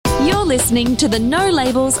You're listening to the No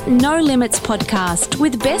Labels, No Limits podcast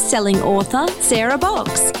with best-selling author Sarah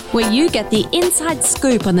Box, where you get the inside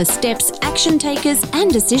scoop on the steps action takers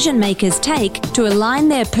and decision makers take to align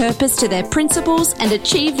their purpose to their principles and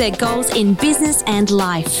achieve their goals in business and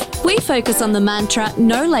life. We focus on the mantra,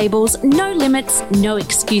 no labels, no limits, no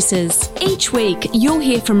excuses. Each week, you'll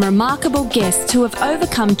hear from remarkable guests who have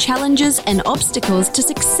overcome challenges and obstacles to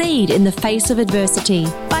succeed in the face of adversity.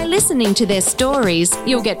 By listening to their stories,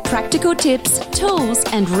 you'll get practical tips, tools,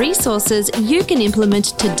 and resources you can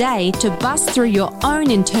implement today to bust through your own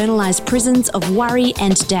internalized prisons of worry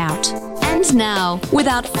and doubt. And now,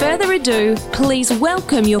 without further ado, please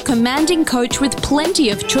welcome your commanding coach with plenty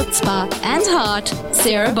of chutzpah and heart,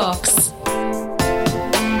 Sarah Box.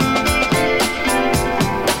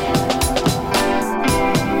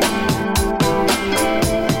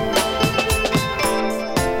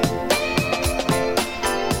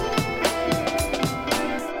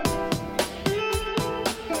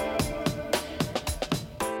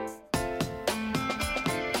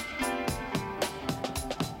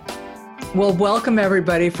 Well, welcome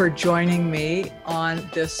everybody for joining me on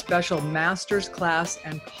this special master's class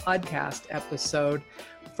and podcast episode.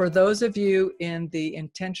 For those of you in the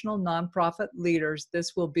Intentional Nonprofit Leaders,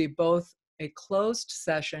 this will be both a closed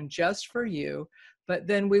session just for you, but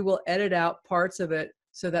then we will edit out parts of it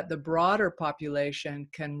so that the broader population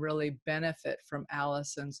can really benefit from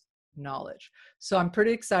Allison's knowledge. So I'm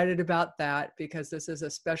pretty excited about that because this is a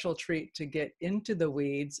special treat to get into the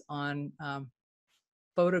weeds on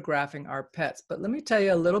photographing our pets. But let me tell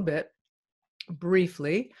you a little bit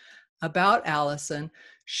briefly about Allison.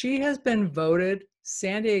 She has been voted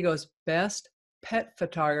San Diego's best pet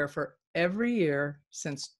photographer every year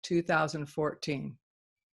since 2014.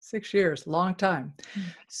 6 years, long time.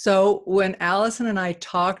 So when Allison and I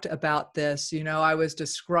talked about this, I was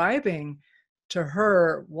describing to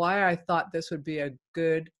her why I thought this would be a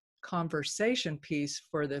good conversation piece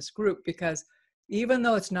for this group, because even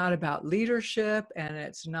though it's not about leadership and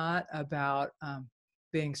it's not about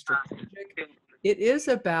being strategic, it is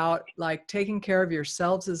about like taking care of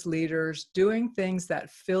yourselves as leaders, doing things that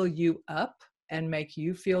fill you up and make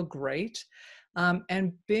you feel great,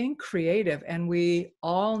 and being creative. And we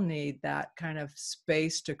all need that kind of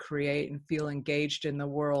space to create and feel engaged in the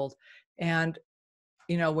world. And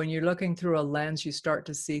when you're looking through a lens, you start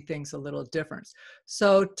to see things a little different.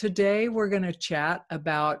 So today we're going to chat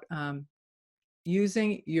about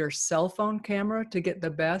using your cell phone camera to get the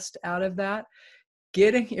best out of that,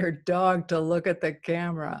 getting your dog to look at the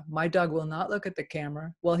camera. My dog will not look at the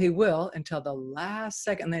camera. Well, he will until the last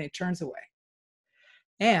second, then he turns away.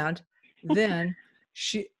 And then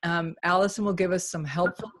Allison will give us some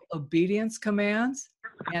helpful obedience commands.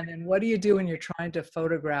 And then what do you do when you're trying to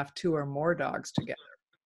photograph 2 or more dogs together?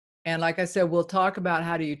 And like I said, we'll talk about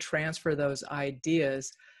how do you transfer those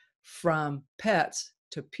ideas from pets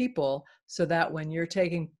to people so that when you're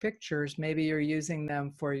taking pictures, maybe you're using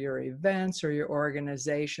them for your events or your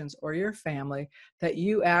organizations or your family, that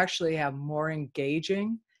you actually have more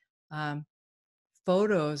engaging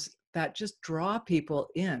photos that just draw people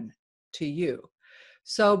in to you.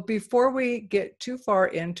 So before we get too far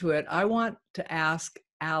into it, I want to ask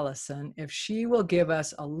Allison if she will give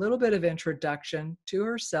us a little bit of introduction to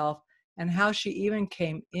herself and how she even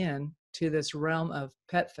came in to this realm of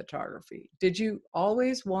pet photography. Did you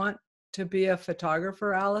always want to be a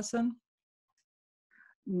photographer, Allison?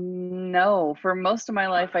 No, for most of my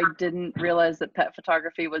life, I didn't realize that pet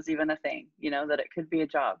photography was even a thing, that it could be a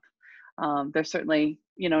job. There's certainly,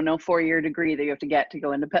 no 4-year degree that you have to get to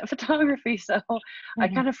go into pet photography. So I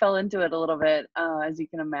kind of fell into it a little bit, as you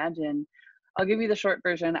can imagine. I'll give you the short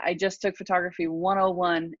version. I just took photography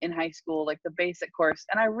 101 in high school, like the basic course,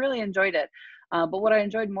 and I really enjoyed it. But what I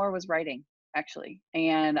enjoyed more was writing, actually.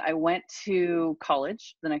 And I went to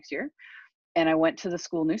college the next year, and I went to the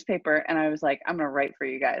school newspaper, and I was like, I'm going to write for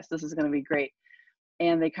you guys. This is going to be great.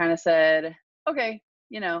 And they kind of said, okay,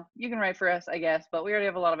 you can write for us, I guess, but we already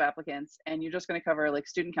have a lot of applicants, and you're just going to cover like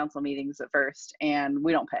student council meetings at first, and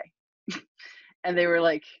we don't pay. And they were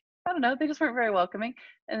like, I don't know, they just weren't very welcoming.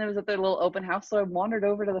 And it was at their little open house. So I wandered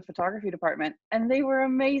over to the photography department, and they were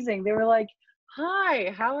amazing. They were like,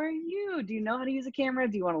 hi, how are you? Do you know how to use a camera?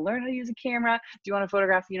 Do you want to learn how to use a camera? Do you want to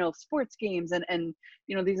photograph, sports games and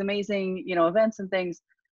these amazing, events and things?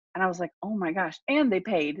 And I was like, oh my gosh. And they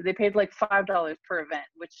paid like $5 per event,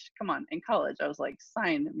 which, come on, in college, I was like,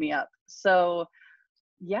 sign me up. So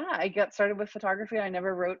yeah, I got started with photography. I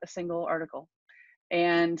never wrote a single article.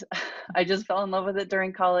 And I just fell in love with it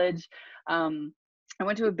during college. I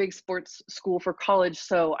went to a big sports school for college,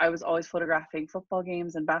 so I was always photographing football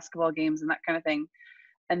games and basketball games and that kind of thing.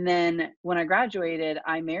 And then when I graduated,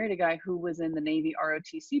 I married a guy who was in the Navy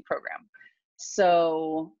ROTC program.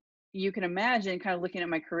 So you can imagine kind of looking at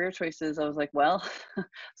my career choices, I was like, well,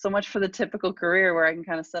 so much for the typical career where I can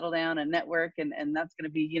kind of settle down and network and that's going to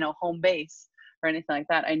be, home base or anything like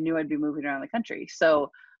that. I knew I'd be moving around the country. So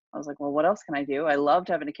I was like, well, what else can I do? I loved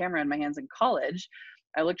having a camera in my hands in college.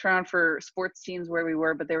 I looked around for sports teams where we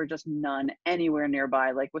were, but there were just none anywhere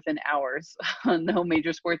nearby, like within hours, no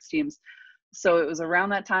major sports teams. So it was around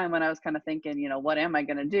that time when I was kind of thinking, what am I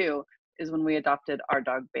going to do, is when we adopted our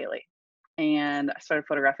dog Bailey. And I started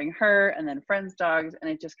photographing her and then friends' dogs,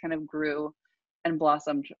 and it just kind of grew and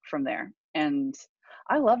blossomed from there. And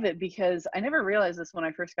I love it because I never realized this when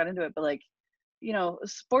I first got into it, but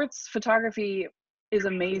sports photography is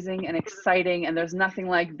amazing and exciting, and there's nothing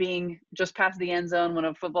like being just past the end zone when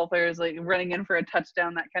a football player is like running in for a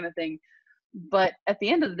touchdown, that kind of thing. But at the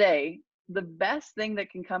end of the day, the best thing that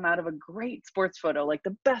can come out of a great sports photo, like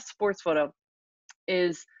the best sports photo,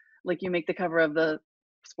 is like you make the cover of the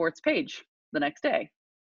sports page the next day,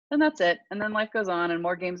 and that's it. And then life goes on and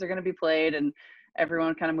more games are going to be played and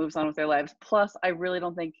everyone kind of moves on with their lives. Plus, I really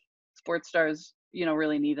don't think sports stars,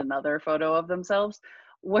 really need another photo of themselves.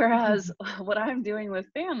 Whereas what I'm doing with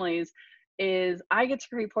families is I get to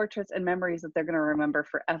create portraits and memories that they're going to remember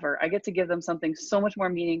forever. I get to give them something so much more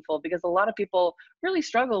meaningful, because a lot of people really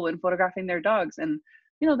struggle when photographing their dogs, and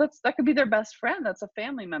that could be their best friend. That's a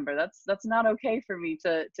family member. That's not okay for me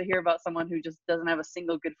to hear about someone who just doesn't have a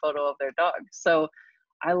single good photo of their dog. So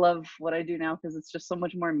I love what I do now because it's just so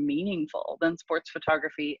much more meaningful than sports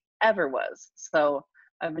photography ever was. So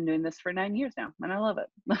I've been doing this for 9 years now, and I love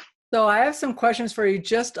it. So I have some questions for you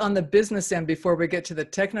just on the business end before we get to the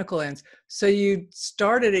technical ends. So you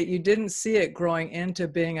started it, you didn't see it growing into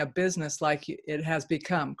being a business like it has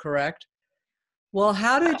become, correct? Well,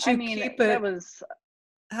 how did you keep it?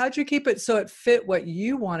 How'd you keep it so it fit what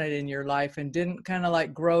you wanted in your life and didn't kind of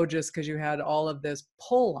like grow just because you had all of this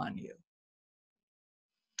pull on you?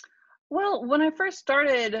 Well, when I first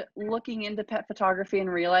started looking into pet photography and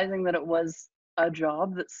realizing that it was a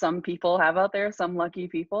job that some people have out there, some lucky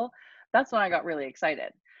people, that's when I got really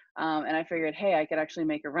excited. And I figured, hey, I could actually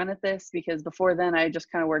make a run at this, because before then I just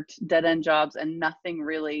kind of worked dead end jobs and nothing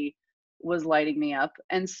really was lighting me up.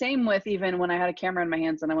 And same with even when I had a camera in my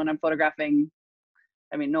hands and when I'm photographing,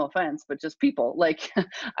 I mean, no offense, but just people, like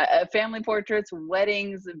family portraits,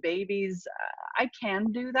 weddings, babies. I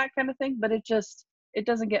can do that kind of thing, but it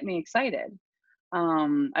doesn't get me excited.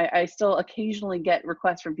 I still occasionally get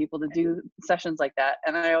requests from people to do sessions like that.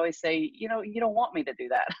 And I always say, you don't want me to do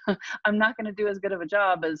that. I'm not going to do as good of a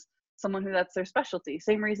job as someone who that's their specialty.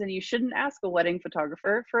 Same reason you shouldn't ask a wedding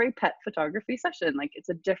photographer for a pet photography session. Like, it's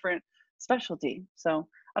a different specialty. So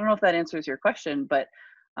I don't know if that answers your question, but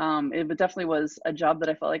it definitely was a job that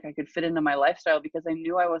I felt like I could fit into my lifestyle, because I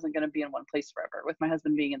knew I wasn't going to be in one place forever, with my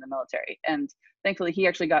husband being in the military. And thankfully he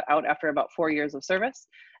actually got out after about 4 years of service.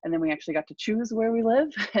 And then we actually got to choose where we live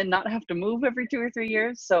and not have to move every 2 or 3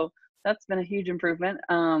 years. So that's been a huge improvement,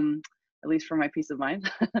 at least for my peace of mind.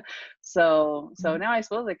 So now I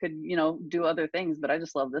suppose I could, do other things, but I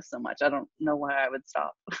just love this so much. I don't know why I would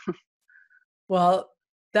stop. Well,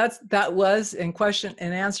 that was in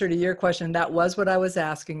answer to your question. That was what I was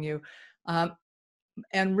asking you.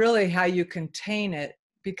 And really how you contain it,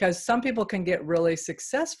 because some people can get really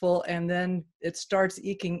successful and then it starts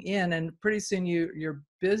eking in, and pretty soon your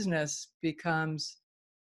business becomes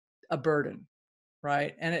a burden,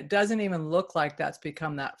 right? And it doesn't even look like that's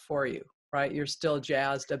become that for you, right? You're still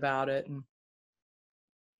jazzed about it. And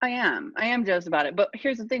I am jazzed about it. But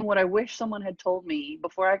here's the thing, what I wish someone had told me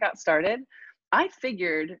before I got started, I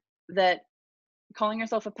figured that calling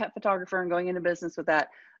yourself a pet photographer and going into business with that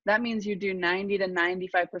means you do 90 to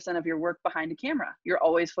 95% of your work behind a camera. You're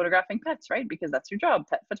always photographing pets, right? Because that's your job,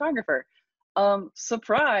 pet photographer.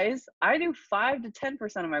 Surprise, I do 5 to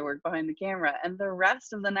 10% of my work behind the camera, and the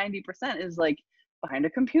rest of the 90% is like behind a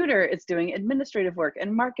computer. It's doing administrative work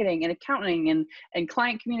and marketing and accounting and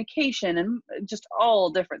client communication and just all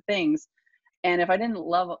different things. And if I didn't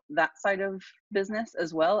love that side of business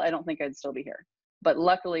as well, I don't think I'd still be here. But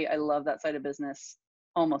luckily, I love that side of business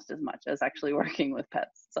almost as much as actually working with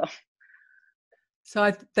pets. So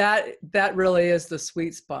that really is the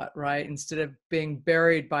sweet spot, right? Instead of being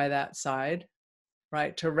buried by that side,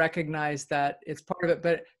 right? To recognize that it's part of it.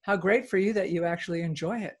 But how great for you that you actually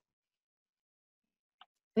enjoy it.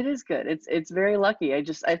 It is good. It's very lucky.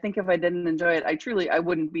 I think if I didn't enjoy it, I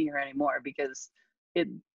wouldn't be here anymore, because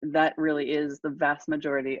that really is the vast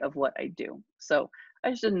majority of what I do. So I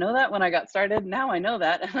just didn't know that when I got started. Now I know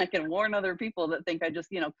that, and I can warn other people that think I just,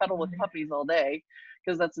 cuddle with puppies all day,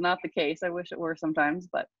 because that's not the case. I wish it were sometimes,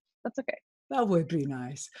 but that's okay. That would be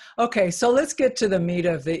nice. Okay, so let's get to the meat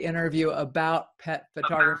of the interview about pet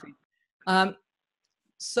photography.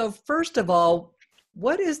 So first of all,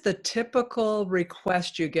 what is the typical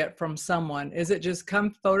request you get from someone? Is it just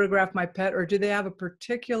come photograph my pet, or do they have a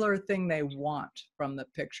particular thing they want from the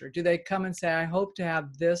picture? Do they come and say, I hope to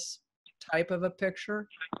have this type of a picture?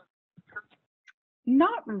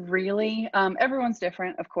 Not really. Everyone's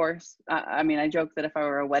different, of course. I mean, I joke that if I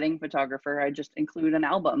were a wedding photographer, I'd just include an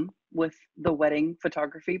album with the wedding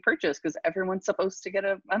photography purchase, because everyone's supposed to get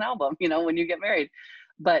an album, when you get married.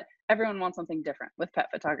 But everyone wants something different with pet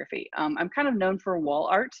photography. I'm kind of known for wall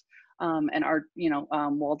art and art,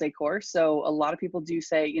 wall decor. So a lot of people do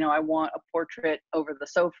say, I want a portrait over the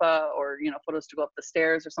sofa, or, photos to go up the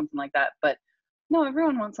stairs or something like that. But no,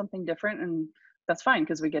 everyone wants something different, and that's fine,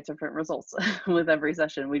 because we get different results with every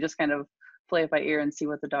session. We just kind of play it by ear and see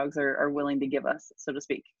what the dogs are willing to give us, so to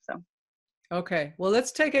speak. So, okay, well,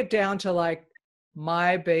 let's take it down to like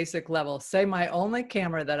my basic level. Say my only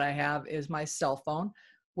camera that I have is my cell phone,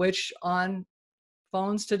 which on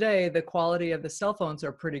phones today, the quality of the cell phones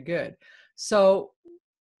are pretty good. So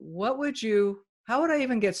how would I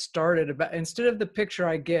even get started about, instead of the picture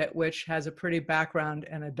I get, which has a pretty background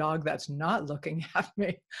and a dog that's not looking at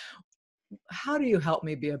me, how do you help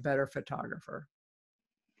me be a better photographer?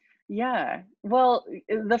 yeah. Well,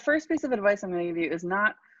 the first piece of advice I'm going to give you is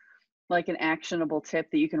not like an actionable tip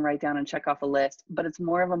that you can write down and check off a list, but it's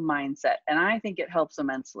more of a mindset. And I think it helps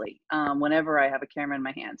immensely whenever I have a camera in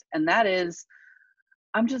my hands. And that is,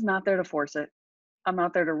 I'm just not there to force it. I'm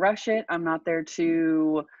not there to rush it. I'm not there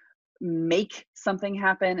to make something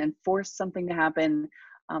happen and force something to happen.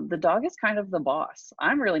 The dog is kind of the boss.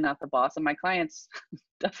 I'm really not the boss, and my clients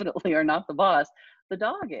definitely are not the boss. The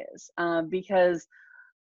dog is, because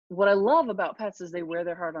what I love about pets is they wear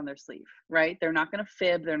their heart on their sleeve, right? They're not going to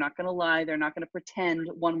fib. They're not going to lie. They're not going to pretend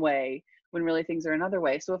one way when really things are another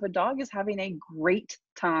way. So if a dog is having a great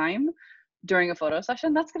time during a photo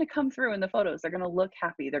session, that's going to come through in the photos. They're going to look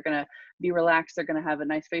happy. They're going to be relaxed. They're going to have a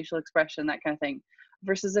nice facial expression, that kind of thing.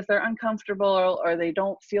 Versus if they're uncomfortable, or they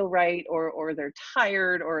don't feel right, or they're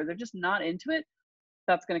tired, or they're just not into it,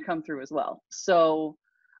 that's going to come through as well. So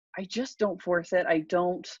I just don't force it. I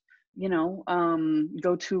don't,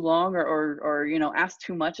 go too long, or ask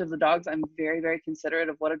too much of the dogs. I'm very, very considerate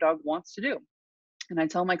of what a dog wants to do. And I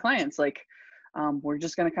tell my clients, like, we're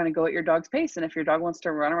just going to kind of go at your dog's pace. And if your dog wants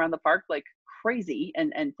to run around the park like crazy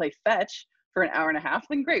and play fetch for an hour and a half,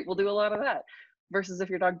 then great, we'll do a lot of that. Versus if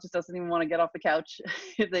your dog just doesn't even want to get off the couch,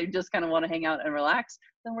 if they just kind of want to hang out and relax,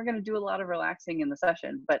 then we're going to do a lot of relaxing in the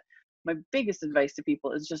session. But my biggest advice to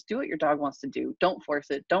people is just do what your dog wants to do. Don't force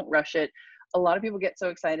it. Don't rush it. A lot of people get so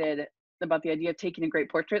excited about the idea of taking a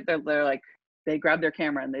great portrait. They're like, they grab their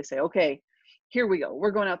camera and they say, okay, here we go.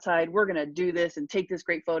 We're going outside. We're going to do this and take this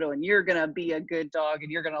great photo, and you're going to be a good dog,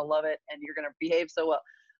 and you're going to love it, and you're going to behave so well.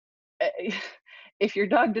 If your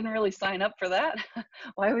dog didn't really sign up for that,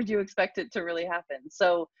 why would you expect it to really happen?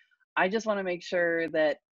 So I just want to make sure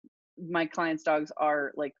that my clients' dogs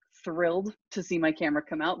are like thrilled to see my camera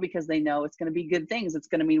come out, because they know it's going to be good things. It's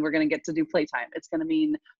going to mean we're going to get to do playtime. It's going to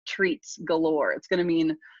mean treats galore. It's going to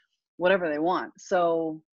mean whatever they want.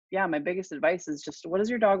 So yeah, my biggest advice is just, what does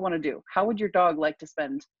your dog want to do? How would your dog like to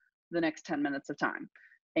spend the next 10 minutes of time?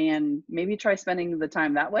 And maybe try spending the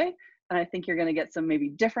time that way. And I think you're going to get some maybe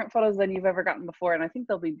different photos than you've ever gotten before. And I think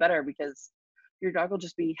they'll be better, because your dog will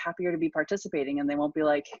just be happier to be participating, and they won't be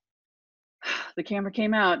like, the camera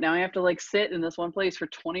came out, now I have to like sit in this one place for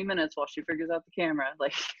 20 minutes while she figures out the camera.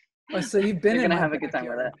 Like, oh, so you've been you're in going to my have a good time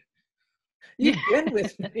with backyard. it. You've been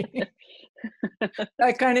with me.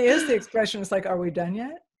 That kind of is the expression. It's like, are we done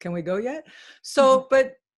yet? Can we go yet? So,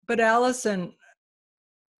 but Allison,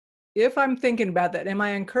 if I'm thinking about that, am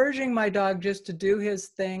I encouraging my dog just to do his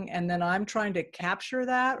thing, and then I'm trying to capture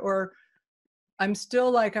that? Or I'm still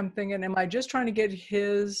like, I'm thinking, am I just trying to get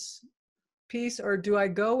his piece, or do I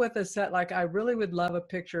go with a set? Like, I really would love a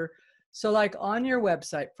picture. So like on your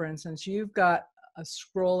website, for instance, you've got a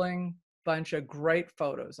scrolling bunch of great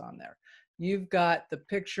photos on there. You've got the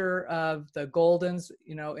picture of the Goldens,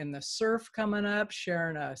 in the surf coming up,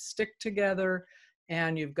 sharing a stick together.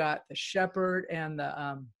 And you've got the Shepherd and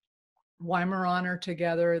the Weimaraner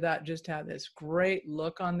together that just had this great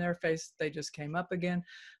look on their face. They just came up again.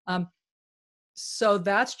 So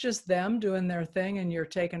that's just them doing their thing, and you're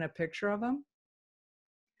taking a picture of them?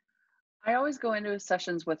 I always go into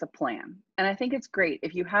sessions with a plan. And I think it's great.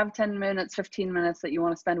 If you have 10 minutes, 15 minutes that you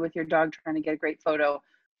want to spend with your dog trying to get a great photo,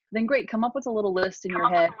 then great. Come up with a little list in your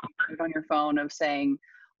head, put it on your phone, of saying,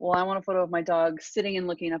 well, I want a photo of my dog sitting and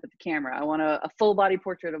looking up at the camera. I want a full body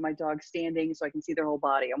portrait of my dog standing so I can see their whole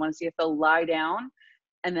body. I want to see if they'll lie down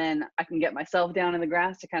And then I can get myself down in the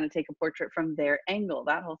grass to kind of take a portrait from their angle,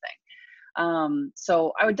 that whole thing.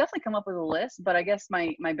 So I would definitely come up with a list, but I guess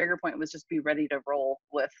my bigger point was just be ready to roll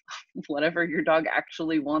with whatever your dog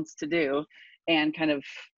actually wants to do, and kind of,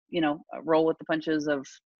 roll with the punches of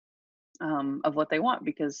what they want,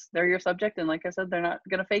 because they're your subject. And like I said, they're not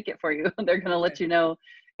going to fake it for you. They're going to let you know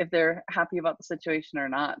if they're happy about the situation or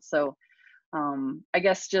not. So I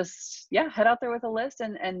guess just, head out there with a list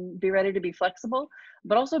and be ready to be flexible,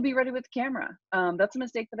 but also be ready with the camera. That's a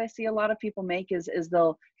mistake that I see a lot of people make is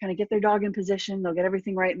they'll kind of get their dog in position, they'll get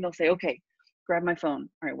everything right, and they'll say, okay, grab my phone.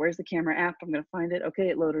 All right, where's the camera app? I'm going to find it. Okay,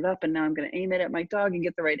 it loaded up, and now I'm going to aim it at my dog and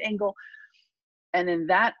get the right angle. And in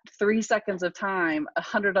that 3 seconds of time,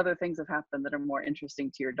 100 other things have happened that are more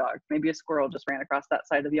interesting to your dog. Maybe a squirrel just ran across that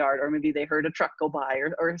side of the yard, or maybe they heard a truck go by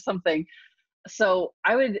or something. So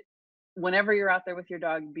I would, whenever you're out there with your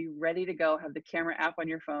dog, be ready to go, have the camera app on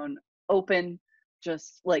your phone open,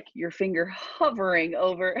 just like your finger hovering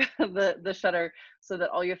over the shutter, so that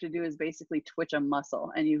all you have to do is basically twitch a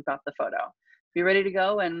muscle and you've got the photo. Be ready to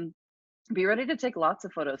go, and be ready to take lots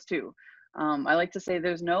of photos too. I like to say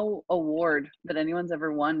there's no award that anyone's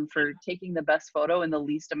ever won for taking the best photo in the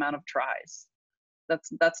least amount of tries.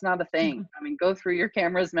 That's not a thing. I mean, go through your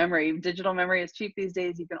camera's memory. Digital memory is cheap these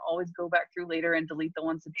days. You can always go back through later and delete the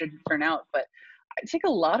ones that didn't turn out. But I take a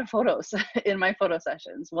lot of photos in my photo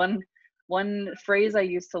sessions. One phrase I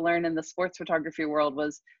used to learn in the sports photography world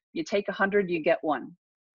was, you take 100, you get one.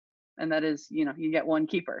 And that is, you get one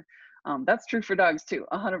keeper. That's true for dogs too,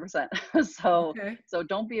 100%. So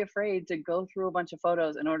don't be afraid to go through a bunch of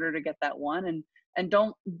photos in order to get that one. And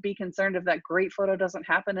don't be concerned if that great photo doesn't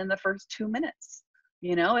happen in the first 2 minutes.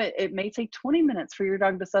 It may take 20 minutes for your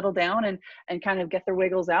dog to settle down and kind of get their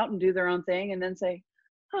wiggles out and do their own thing, and then say,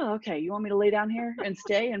 oh, okay, you want me to lay down here and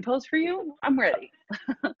stay and pose for you? I'm ready.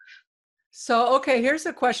 So, okay, here's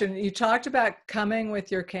a question. You talked about coming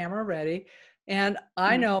with your camera ready. And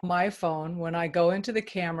I know my phone, when I go into the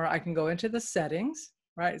camera, I can go into the settings,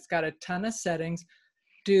 right? It's got a ton of settings.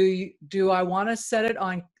 Do I want to set it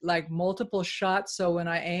on like multiple shots? So when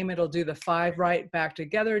I aim, it'll do the 5 right back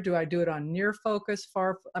together. Do I do it on near focus,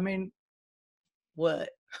 far? I mean, what?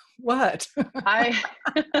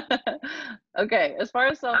 Okay, as far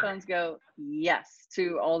as cell phones go, yes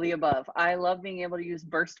to all the above. I love being able to use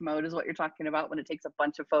burst mode, is what you're talking about, when it takes a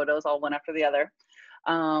bunch of photos all one after the other.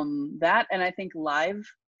 That, and I think live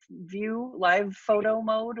photo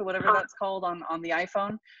mode, or whatever that's called on the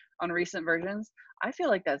iPhone on recent versions. I feel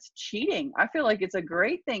like that's cheating. I feel like it's a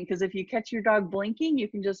great thing, because if you catch your dog blinking, you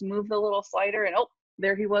can just move the little slider and, oh,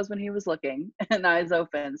 there he was when he was looking, and eyes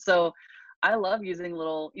open. So I love using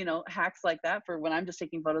little, hacks like that for when I'm just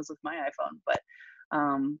taking photos with my iPhone.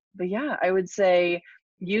 But yeah, I would say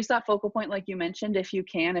use that focal point like you mentioned if you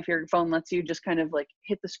can. If your phone lets you just kind of like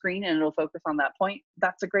hit the screen and it'll focus on that point,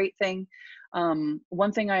 that's a great thing.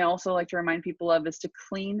 One thing I also like to remind people of is to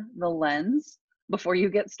clean the lens before you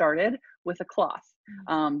get started with a cloth.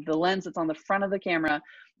 The lens that's on the front of the camera,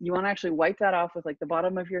 you want to actually wipe that off with like the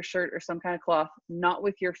bottom of your shirt or some kind of cloth, not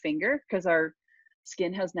with your finger, because our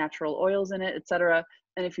skin has natural oils in it, etc.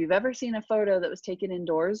 And if you've ever seen a photo that was taken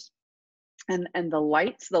indoors and the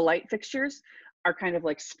light fixtures are kind of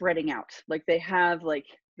like spreading out, like they have like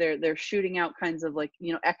they're shooting out kinds of like,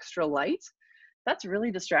 extra light, that's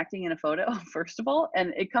really distracting in a photo, first of all.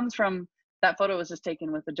 And it comes from that photo was just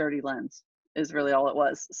taken with a dirty lens, is really all it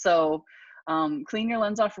was. So clean your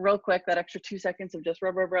lens off real quick. That extra 2 seconds of just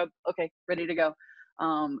rub, okay, ready to go,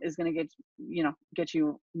 is going to get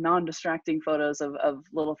you non-distracting photos of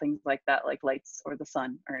little things like that, like lights or the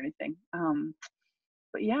sun or anything.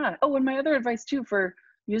 But yeah. Oh, and my other advice too for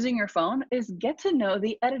using your phone is get to know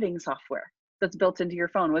the editing software that's built into your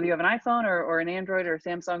phone, whether you have an iPhone or an Android or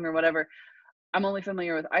Samsung or whatever. I'm only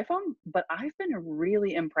familiar with iPhone, but I've been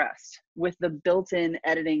really impressed with the built-in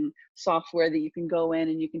editing software that you can go in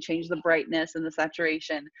and you can change the brightness and the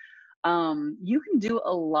saturation. You can do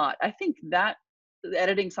a lot. I think that the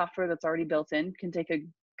editing software that's already built in can take a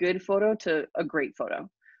good photo to a great photo,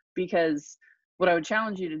 because what I would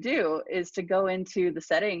challenge you to do is to go into the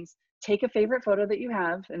settings, take a favorite photo that you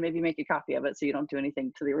have and maybe make a copy of it so you don't do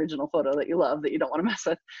anything to the original photo that you love that you don't want to mess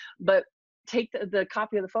with, but take the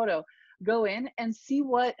copy of the photo, go in and see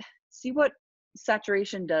what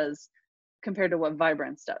saturation does compared to what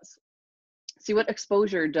vibrance does. See what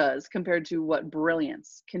exposure does compared to what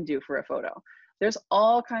brilliance can do for a photo. There's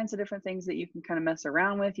all kinds of different things that you can kind of mess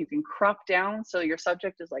around with. You can crop down so your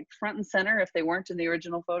subject is like front and center if they weren't in the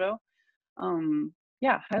original photo.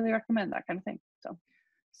 Yeah, highly recommend that kind of thing.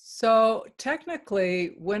 So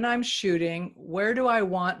technically, when I'm shooting, where do I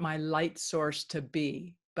want my light source to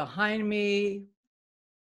be? Behind me,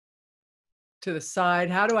 to the side?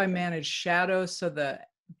 How do I manage shadows so the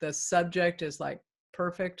subject is like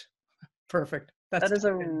perfect? Perfect. That is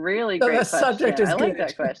a really so great the subject question. is I like good.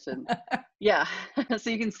 that question. Yeah. So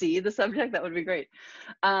you can see the subject, that would be great.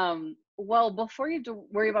 Well, before you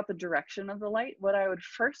worry about the direction of the light, what I would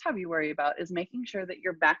first have you worry about is making sure that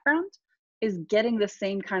your background is getting the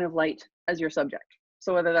same kind of light as your subject.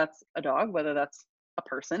 So whether that's a dog, whether that's a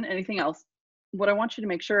person, anything else, what I want you to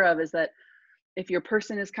make sure of is that if your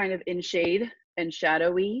person is kind of in shade and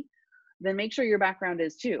shadowy, then make sure your background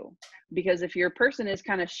is too. Because if your person is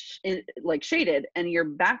kind of like shaded and your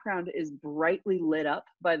background is brightly lit up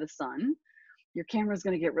by the sun, your camera is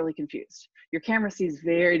going to get really confused. Your camera sees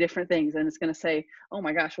very different things and it's going to say, oh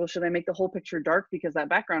my gosh, well, should I make the whole picture dark because that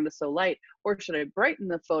background is so light? Or should I brighten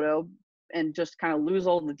the photo and just kind of lose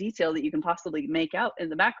all the detail that you can possibly make out in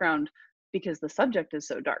the background because the subject is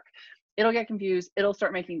so dark? It'll get confused. It'll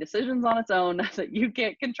start making decisions on its own that you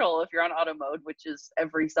can't control if you're on auto mode, which is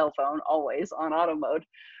every cell phone always on auto mode.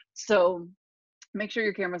 So make sure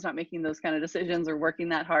your camera's not making those kind of decisions or working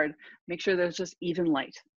that hard. Make sure there's just even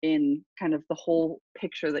light in kind of the whole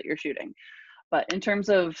picture that you're shooting. But in terms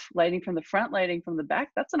of lighting from the front, lighting from the back,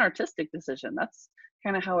 that's an artistic decision. That's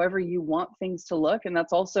kind of however you want things to look. And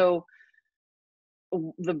that's also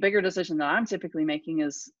the bigger decision that I'm typically making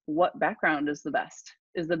is what background is the best?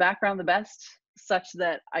 Is the background the best such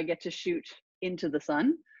that I get to shoot into the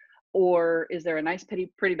sun? Or is there a nice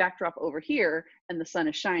pretty backdrop over here and the sun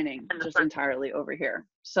is shining just entirely over here?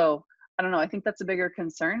 So I don't know, I think that's a bigger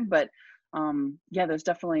concern, but yeah, there's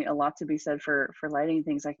definitely a lot to be said for lighting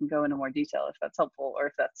things. I can go into more detail if that's helpful or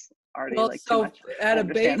if that's already too much.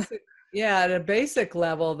 At a basic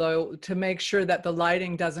level though, to make sure that the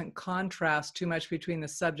lighting doesn't contrast too much between the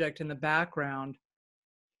subject and the background.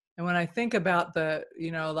 And when I think about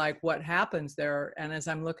like what happens there, and as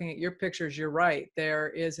I'm looking at your pictures, you're right, there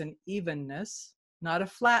is an evenness, not a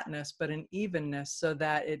flatness, but an evenness so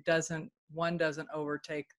that one doesn't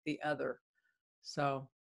overtake the other. So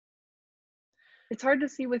it's hard to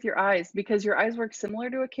see with your eyes because your eyes work similar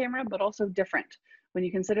to a camera, but also different. When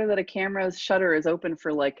you consider that a camera's shutter is open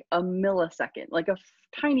for like a millisecond, like a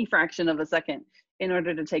tiny fraction of a second in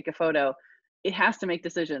order to take a photo, it has to make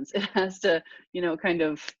decisions. It has to, kind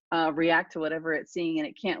of react to whatever it's seeing, and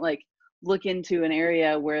it can't like look into an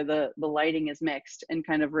area where the lighting is mixed and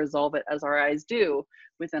kind of resolve it as our eyes do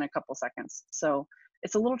within a couple seconds. So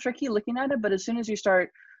it's a little tricky looking at it, but as soon as you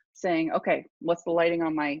start saying, okay, what's the lighting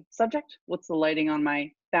on my subject? What's the lighting on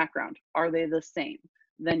my background? Are they the same?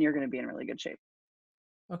 Then you're going to be in really good shape.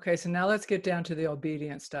 Okay, so now let's get down to the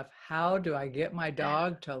obedience stuff. How do I get my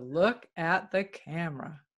dog to look at the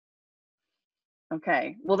camera?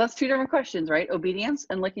 Okay, well, that's two different questions, right? Obedience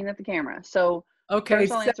and looking at the camera. So okay,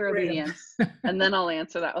 first I'll answer obedience and then I'll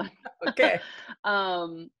answer that one. Okay.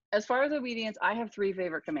 As far as obedience, I have 3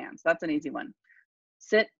 favorite commands. That's an easy one.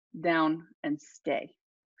 Sit, down, and stay.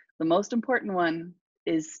 The most important one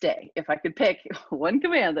is stay. If I could pick one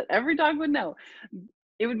command that every dog would know,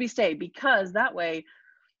 it would be stay, because that way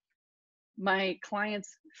my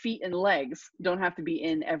clients' feet and legs don't have to be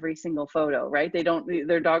in every single photo, right?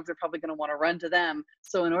 Their dogs are probably going to want to run to them.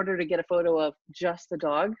 So in order to get a photo of just the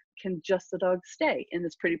dog, can just the dog stay in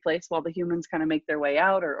this pretty place while the humans kind of make their way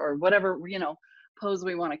out, or whatever, pose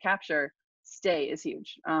we want to capture? Stay is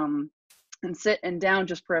huge. And sit and down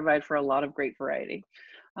just provide for a lot of great variety.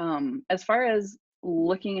 As far as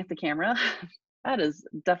looking at the camera, that is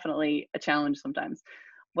definitely a challenge sometimes.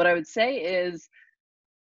 What I would say is,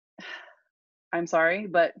 I'm sorry,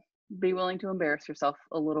 but be willing to embarrass yourself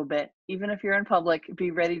a little bit. Even if you're in public, be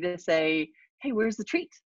ready to say, hey, where's the treat?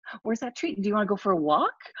 Where's that treat? Do you want to go for a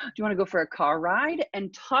walk? Do you want to go for a car ride?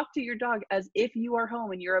 And talk to your dog as if you are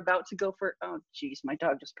home and you're about to go for, oh geez, my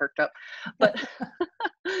dog just perked up. But,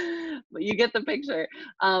 but you get the picture.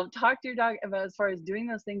 Talk to your dog about as far as doing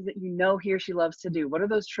those things that he or she loves to do. What are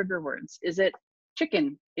those trigger words? Is it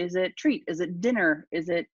chicken? Is it treat? Is it dinner? Is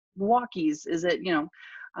it walkies? Is it,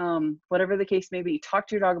 whatever the case may be? Talk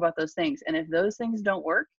to your dog about those things. And if those things don't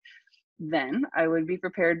work, then I would be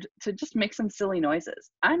prepared to just make some silly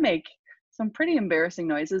noises. I make some pretty embarrassing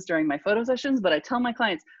noises during my photo sessions, but I tell my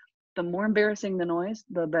clients, the more embarrassing the noise,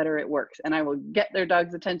 the better it works. And I will get their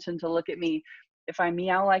dog's attention to look at me. If I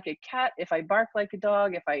meow like a cat, if I bark like a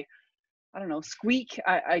dog, if I don't know, squeak,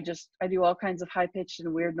 I do all kinds of high-pitched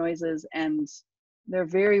and weird noises, and they're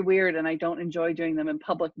very weird, and I don't enjoy doing them in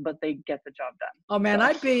public, but they get the job done. Oh man, so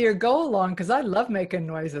I'd be your go along, because I love making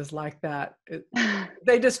noises like that.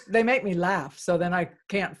 They make me laugh, so then I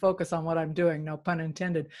can't focus on what I'm doing, no pun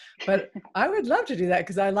intended. But I would love to do that,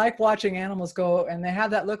 because I like watching animals go, and they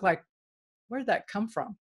have that look like, where'd that come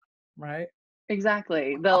from, right?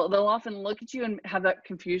 Exactly. They'll often look at you and have that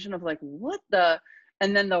confusion of like, what the,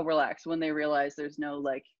 and then they'll relax when they realize there's no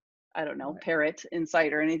like, I don't know, Right. parrot in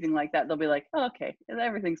sight or anything like that. They'll be like, oh, okay,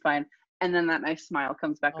 everything's fine. And then that nice smile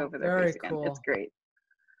comes back Oh, over their very face again. It's cool. great.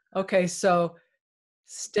 Okay, so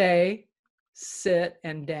stay, sit,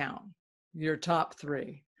 and down. Your top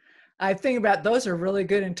three. I think about those are really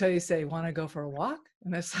good until you say, want to go for a walk?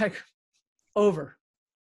 And it's like over.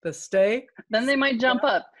 The stay. Then they might jump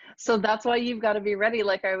up. So that's why you've got to be ready.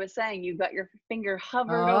 Like I was saying, you've got your finger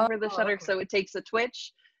hovered Oh, over the shutter so it takes a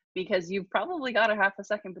twitch, because you've probably got a half a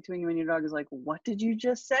second between you and your dog is like, what did you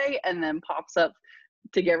just say? And then pops up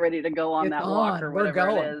to get ready to go on it's that walk or on. We're whatever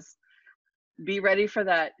it going. is. Be ready for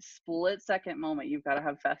that split second moment. You've got to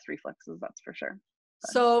have fast reflexes, that's for sure.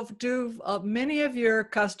 So do many of your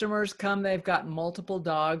customers come, they've got multiple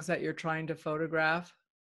dogs that you're trying to photograph?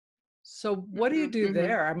 So what do you do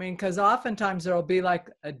there? I mean, because oftentimes there'll be like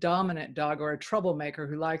a dominant dog or a troublemaker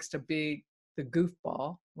who likes to be the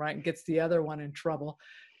goofball, right? And gets the other one in trouble.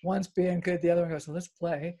 One's being good, the other one goes, let's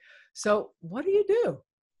play. So what do you do?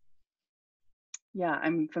 Yeah,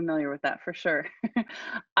 I'm familiar with that for sure.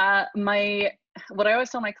 What I always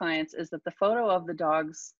tell my clients is that the photo of the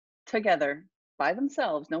dogs together by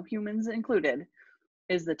themselves, no humans included,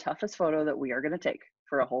 is the toughest photo that we are going to take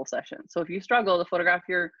for a whole session. So if you struggle to photograph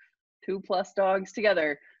your 2+ dogs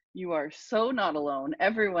together, you are so not alone.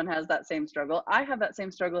 Everyone has that same struggle. I have that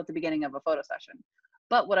same struggle at the beginning of a photo session.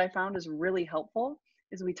 But what I found is really helpful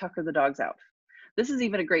is we tucker the dogs out. This is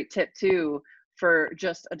even a great tip too for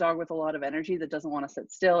just a dog with a lot of energy that doesn't want to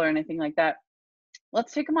sit still or anything like that.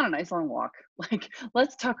 Let's take them on a nice long walk. Like,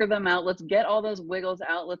 let's tucker them out. Let's get all those wiggles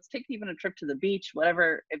out. Let's take even a trip to the beach,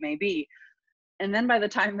 whatever it may be. And then by the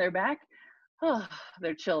time they're back, oh,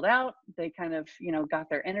 they're chilled out. They kind of, got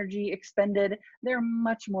their energy expended. They're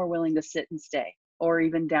much more willing to sit and stay, or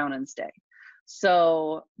even down and stay.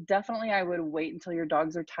 So definitely I would wait until your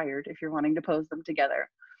dogs are tired if you're wanting to pose them together.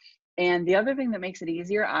 And the other thing that makes it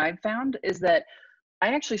easier, I've found, is that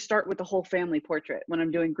I actually start with the whole family portrait. When I'm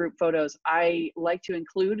doing group photos, I like to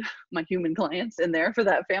include my human clients in there for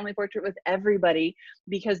that family portrait with everybody,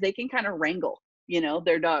 because they can kind of wrangle,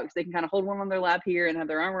 their dogs. They can kind of hold one on their lap here and have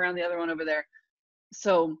their arm around the other one over there.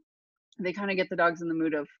 So they kind of get the dogs in the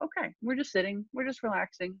mood of, okay, we're just sitting, we're just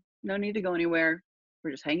relaxing, no need to go anywhere,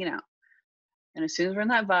 we're just hanging out. And as soon as we're in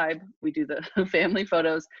that vibe, we do the family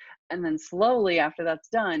photos. And then slowly after that's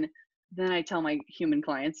done, then I tell my human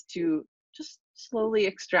clients to just slowly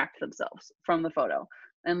extract themselves from the photo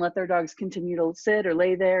and let their dogs continue to sit or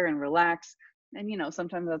lay there and relax. And,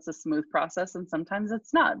 sometimes that's a smooth process and sometimes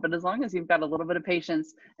it's not. But as long as you've got a little bit of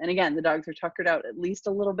patience, and again, the dogs are tuckered out at least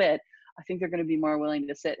a little bit, I think they're going to be more willing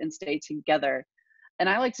to sit and stay together. And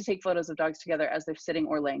I like to take photos of dogs together as they're sitting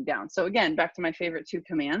or laying down. So again, back to my favorite 2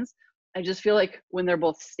 commands. I just feel like when they're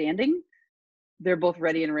both standing, they're both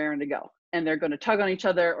ready and raring to go. And they're going to tug on each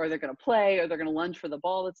other, or they're going to play, or they're going to lunge for the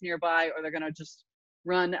ball that's nearby, or they're going to just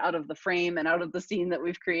run out of the frame and out of the scene that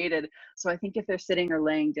we've created. So I think if they're sitting or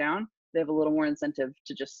laying down, they have a little more incentive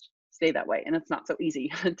to just stay that way. And it's not so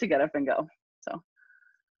easy to get up and go. So.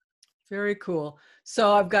 Very cool.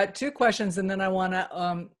 So I've got 2 questions, and then I want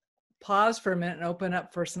to pause for a minute and open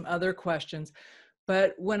up for some other questions.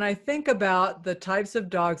 But when I think about the types of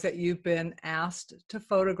dogs that you've been asked to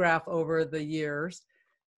photograph over the years,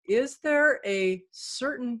 is there a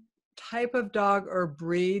certain type of dog or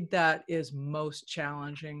breed that is most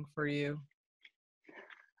challenging for you?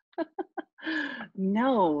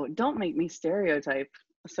 No, don't make me stereotype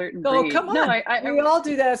a certain Oh, breed. come No, on. We all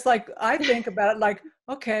do that. It's like, I think about it like,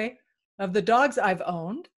 okay, of the dogs I've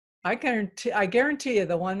owned, I guarantee you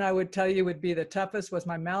the one I would tell you would be the toughest was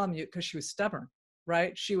my Malamute, because she was stubborn,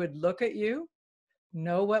 right? She would look at you,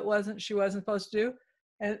 know what she wasn't supposed to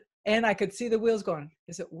do. And I could see the wheels going,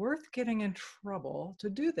 is it worth getting in trouble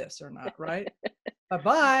to do this or not, right?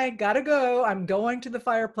 Bye-bye, gotta go. I'm going to the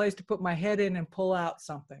fireplace to put my head in and pull out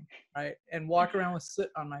something, right? And walk around with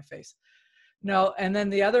soot on my face. No, and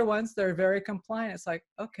then the other ones, they're very compliant. It's like,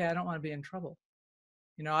 okay, I don't want to be in trouble.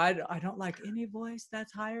 I don't like any voice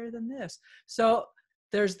that's higher than this. So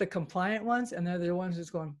there's the compliant ones, and they're the ones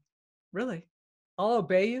who's going, really? I'll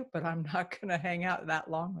obey you, but I'm not going to hang out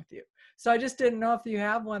that long with you. So I just didn't know if you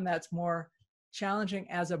have one that's more challenging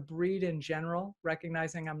as a breed in general,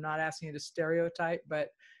 recognizing I'm not asking you to stereotype, but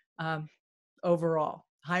overall,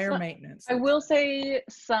 higher maintenance. I will say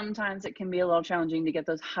sometimes it can be a little challenging to get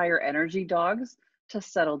those higher energy dogs to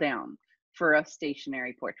settle down for a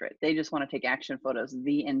stationary portrait. They just want to take action photos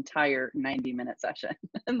the entire 90-minute session,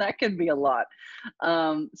 and that can be a lot.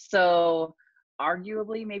 So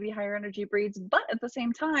arguably maybe higher energy breeds. But at the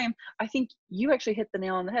same time, I think you actually hit the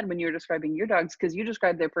nail on the head when you were describing your dogs, because you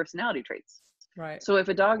described their personality traits. Right. So if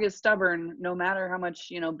a dog is stubborn, no matter how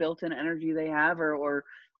much, built-in energy they have or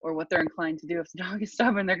what they're inclined to do, if the dog is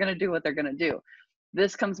stubborn, they're going to do what they're going to do.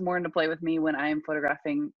 This comes more into play with me when I am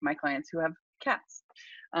photographing my clients who have cats,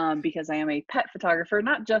 because I am a pet photographer,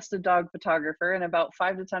 not just a dog photographer, and about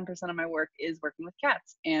 5 to 10% of my work is working with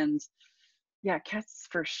cats. And yeah, cats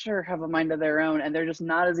for sure have a mind of their own, and they're just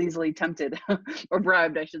not as easily tempted or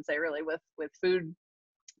bribed, I should say, really, with food,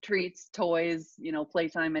 treats, toys,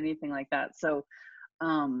 playtime, anything like that. So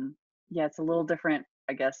yeah, it's a little different,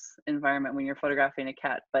 I guess, environment when you're photographing a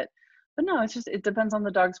cat, but no, it depends on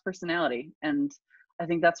the dog's personality. And I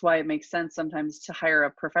think that's why it makes sense sometimes to hire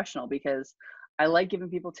a professional, because I like giving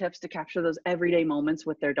people tips to capture those everyday moments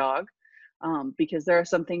with their dog, because there are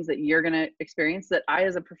some things that you're going to experience that I,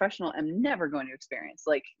 as a professional, am never going to experience,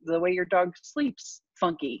 like the way your dog sleeps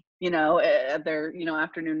funky, at their,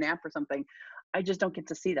 afternoon nap or something. I just don't get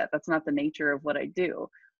to see that. That's not the nature of what I do,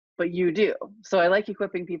 but you do. So I like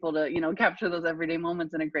equipping people to, capture those everyday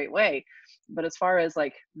moments in a great way. But as far as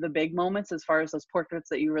like the big moments, as far as those portraits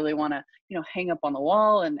that you really want to, hang up on the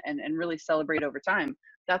wall and really celebrate over time,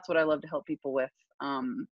 that's what I love to help people with,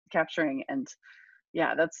 capturing. And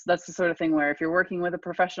yeah, that's the sort of thing where if you're working with a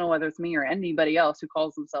professional, whether it's me or anybody else who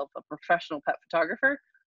calls themselves a professional pet photographer,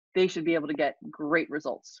 they should be able to get great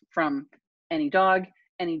results from any dog,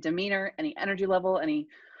 any demeanor, any energy level, any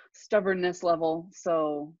stubbornness level.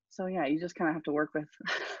 So yeah, you just kind of have to work with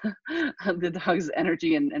the dog's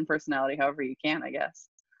energy and personality however you can, I guess.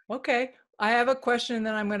 Okay. I have a question, and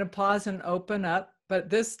then I'm going to pause and open up. But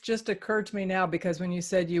this just occurred to me now, because when you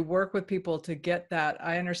said you work with people to get that,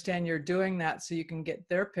 I understand you're doing that so you can get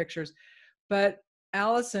their pictures. But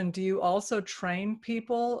Allison, do you also train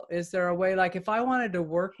people? Is there a way, like if I wanted to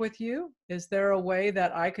work with you, is there a way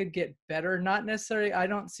that I could get better? Not necessarily, I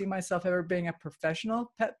don't see myself ever being a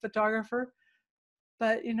professional pet photographer,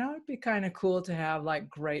 but it'd be kind of cool to have like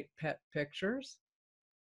great pet pictures.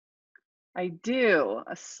 I do.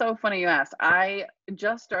 So funny you asked. I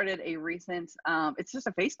just started a recent, it's just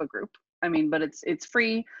a Facebook group. But it's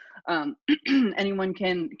free. Anyone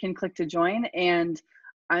can click to join. And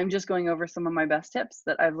I'm just going over some of my best tips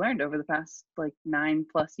that I've learned over the past like 9+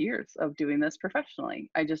 years of doing this professionally.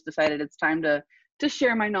 I just decided it's time to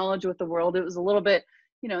share my knowledge with the world. It was a little bit,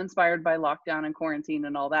 inspired by lockdown and quarantine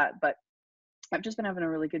and all that, but I've just been having a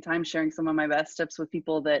really good time sharing some of my best tips with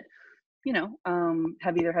people that,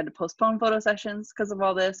 have either had to postpone photo sessions because of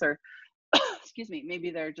all this, or excuse me,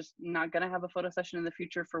 maybe they're just not going to have a photo session in the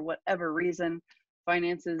future for whatever reason.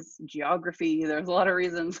 Finances, geography, there's a lot of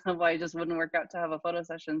reasons why it just wouldn't work out to have a photo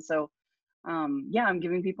session. So yeah, I'm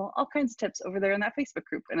giving people all kinds of tips over there in that Facebook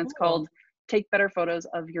group, and it's called Take Better Photos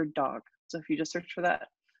of Your Dog. So if you just search for that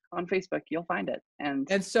on Facebook, you'll find it. And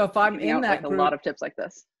so if I'm in that group, a lot of tips like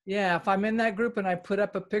this. Yeah, if I'm in that group and I put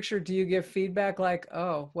up a picture, do you give feedback like,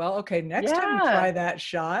 oh, well, okay, next time you try that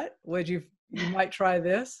shot, you might try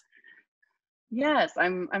this? Yes,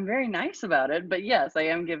 I'm very nice about it, but yes, I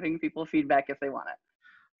am giving people feedback if they want it.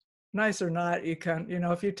 Nice or not, you can,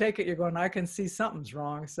 if you take it, you're going, I can see something's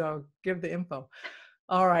wrong, so give the info.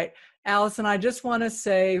 All right, Allison, I just want to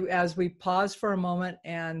say, as we pause for a moment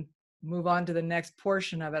and move on to the next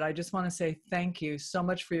portion of it, I just want to say thank you so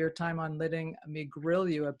much for your time on letting me grill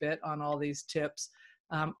you a bit on all these tips.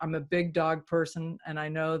 I'm a big dog person, and I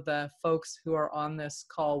know the folks who are on this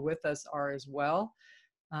call with us are as well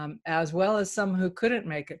as some who couldn't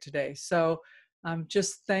make it today. So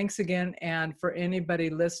just thanks again. And for anybody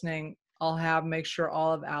listening, I'll make sure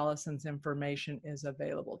all of Allison's information is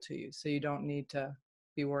available to you, so you don't need to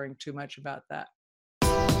be worrying too much about that.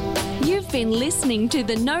 You've been listening to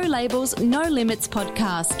the No Labels, No Limits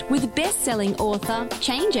podcast with best-selling author,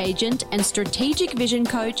 change agent, and strategic vision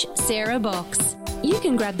coach, Sarah Box. You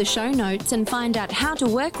can grab the show notes and find out how to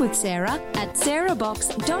work with Sarah at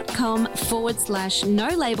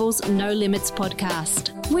sarahbox.com/No Labels, No Limits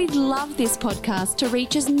podcast. We'd love this podcast to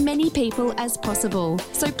reach as many people as possible.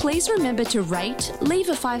 So please remember to rate, leave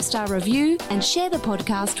a 5-star review, and share the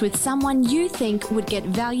podcast with someone you think would get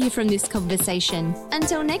value from this conversation.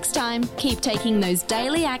 Until next time, keep taking those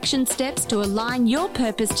daily action steps to align your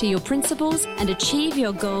purpose to your principles and achieve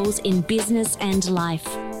your goals in business and life.